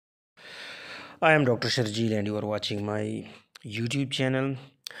I am Dr. Sharjeel and you are watching my YouTube channel.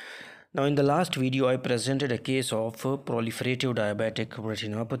 Now, in the last video, I presented a case of proliferative diabetic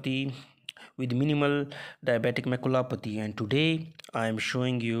retinopathy with minimal diabetic maculopathy, and today I am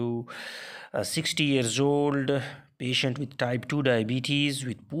showing you a 60 years old patient with type 2 diabetes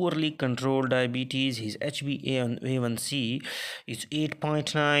with poorly controlled diabetes. His HbA1c is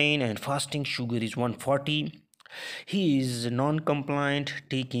 8.9 and fasting sugar is 140. He is non-compliant,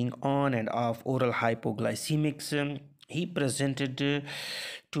 taking on and off oral hypoglycemics. He presented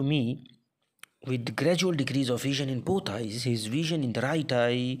to me with gradual decrease of vision in both eyes. His vision in the right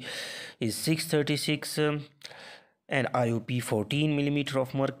eye is 636 and IOP 14 millimeter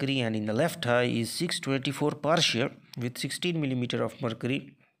of mercury, and in the left eye is 624 partial with 16 millimeter of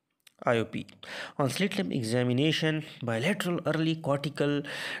mercury IOP. On slit lamp examination, bilateral early cortical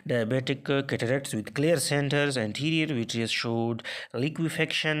diabetic cataracts with clear centers, anterior vitreous showed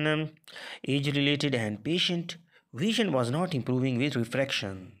liquefaction, age-related, and patient vision was not improving with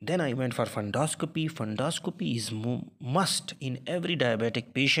refraction. Then I went for fundoscopy. Fundoscopy is must in every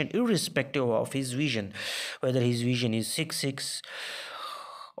diabetic patient, irrespective of his vision, whether his vision is 6/6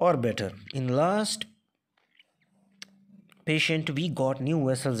 or better. In last patient, we got new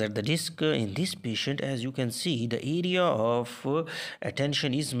vessels at the disc. In this patient, as you can see, the area of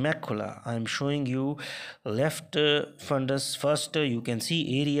attention is macula. I am showing you left fundus first. You can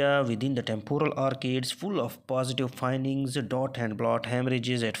see area within the temporal arcades full of positive findings, dot and blot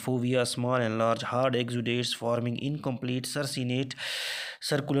hemorrhages at fovea, small and large hard exudates forming incomplete circinate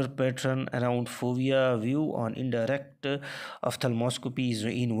circular pattern around fovea. View on indirect ophthalmoscopy is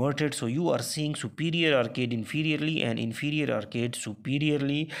inverted, so you are seeing superior arcade inferiorly and inferior arcade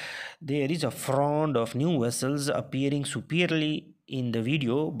superiorly. There is a frond of new vessels appearing superiorly in the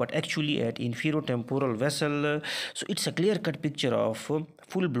video, but actually at inferotemporal vessel. So it's a clear-cut picture of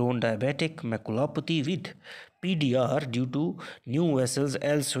full-blown diabetic maculopathy with PDR due to new vessels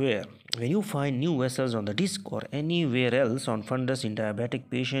elsewhere. When you find new vessels on the disc or anywhere else on fundus in diabetic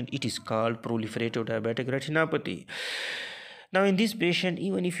patient, it is called proliferative diabetic retinopathy. Now, in this patient,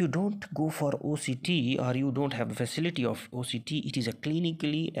 even if you don't go for OCT or you don't have the facility of OCT, it is a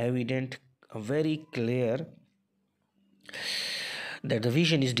clinically evident, very clear that the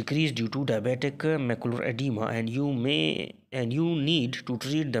vision is decreased due to diabetic macular edema, and you need to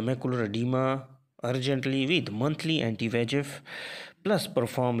treat the macular edema urgently with monthly anti-VEGF plus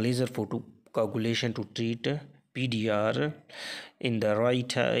perform laser photocoagulation to treat PDR in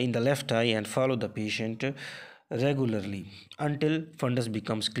the left eye and follow the patient regularly until fundus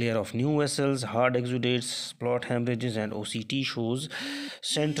becomes clear of new vessels, hard exudates, plot hemorrhages, and OCT shows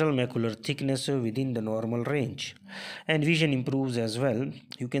central macular thickness within the normal range, and vision improves as well.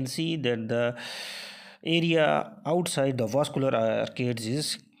 You can see that the area outside the vascular arcades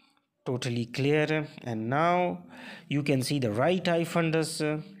is totally clear, and now you can see the right eye fundus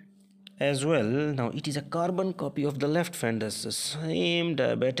as well. Now it is a carbon copy of the left fundus, same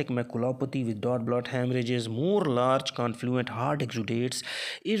diabetic maculopathy with dot blot hemorrhages, more large confluent hard exudates,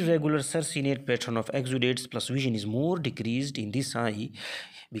 irregular circinate pattern of exudates, plus vision is more decreased in this eye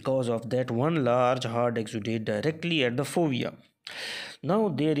because of that one large hard exudate directly at the fovea. Now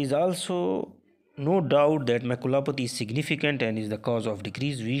there is also no doubt that maculopathy is significant and is the cause of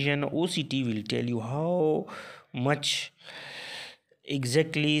decreased vision. OCT will tell you how much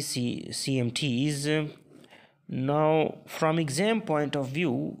exactly CMT is. Now, from exam point of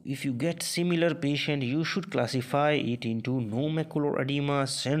view, if you get similar patient, you should classify it into no macular edema,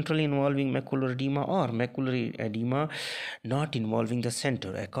 central involving macular edema, or macular edema not involving the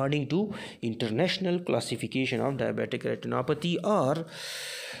center, according to International Classification of Diabetic Retinopathy. Or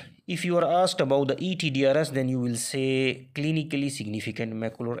if you are asked about the ETDRS, then you will say clinically significant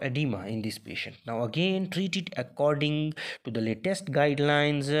macular edema in this patient. Now again, treat it according to the latest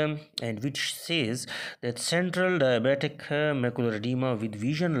guidelines, and which says that central diabetic macular edema with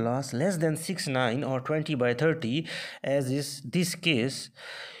vision loss less than 6/9 or 20/30, as is this case,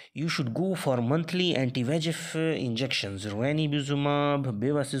 you should go for monthly anti-VEGF injections, ranibizumab,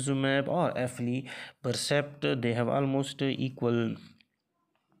 bevacizumab, or aflibercept. They have almost equal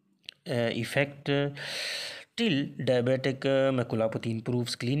effect till diabetic maculopathy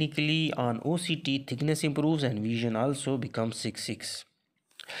improves clinically. On OCT, thickness improves and vision also becomes 6/6.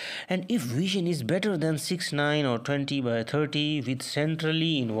 And if vision is better than 6/9 or 20/30 with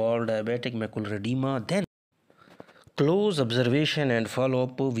centrally involved diabetic macular edema, then close observation and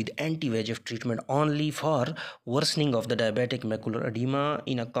follow-up with anti-VEGF treatment only for worsening of the diabetic macular edema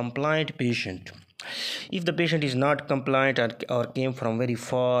in a compliant patient. If the patient is not compliant or came from very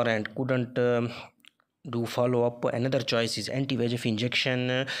far and couldn't do follow up. Another choice is anti-VEGF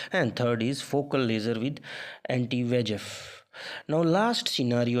injection, and third is focal laser with anti-VEGF. Now, last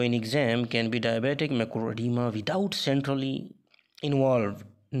scenario in exam can be diabetic macular edema without centrally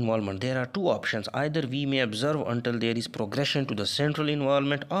involvement. There are two options: either we may observe until there is progression to the central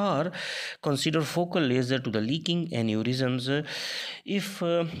involvement, or consider focal laser to the leaking aneurysms if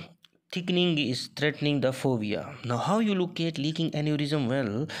thickening is threatening the fovea. Now, how you locate leaking aneurysm?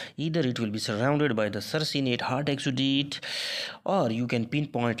 Well, either it will be surrounded by the succinate heart exudate, or you can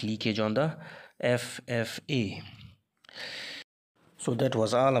pinpoint leakage on the FFA. So that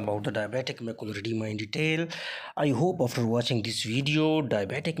was all about the diabetic macular edema in detail. I hope after watching this video,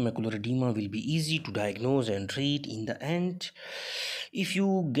 diabetic macular edema will be easy to diagnose and treat in the end. If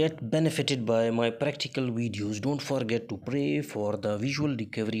you get benefited by my practical videos, don't forget to pray for the visual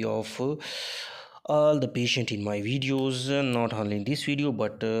recovery of all the patient in my videos, not only in this video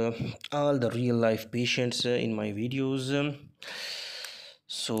but all the real life patients in my videos.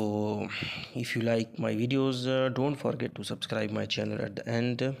 So if you like my videos, don't forget to subscribe my channel at the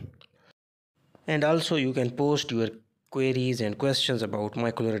end, and also you can post your queries and questions about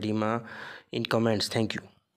macular edema in comments. Thank you.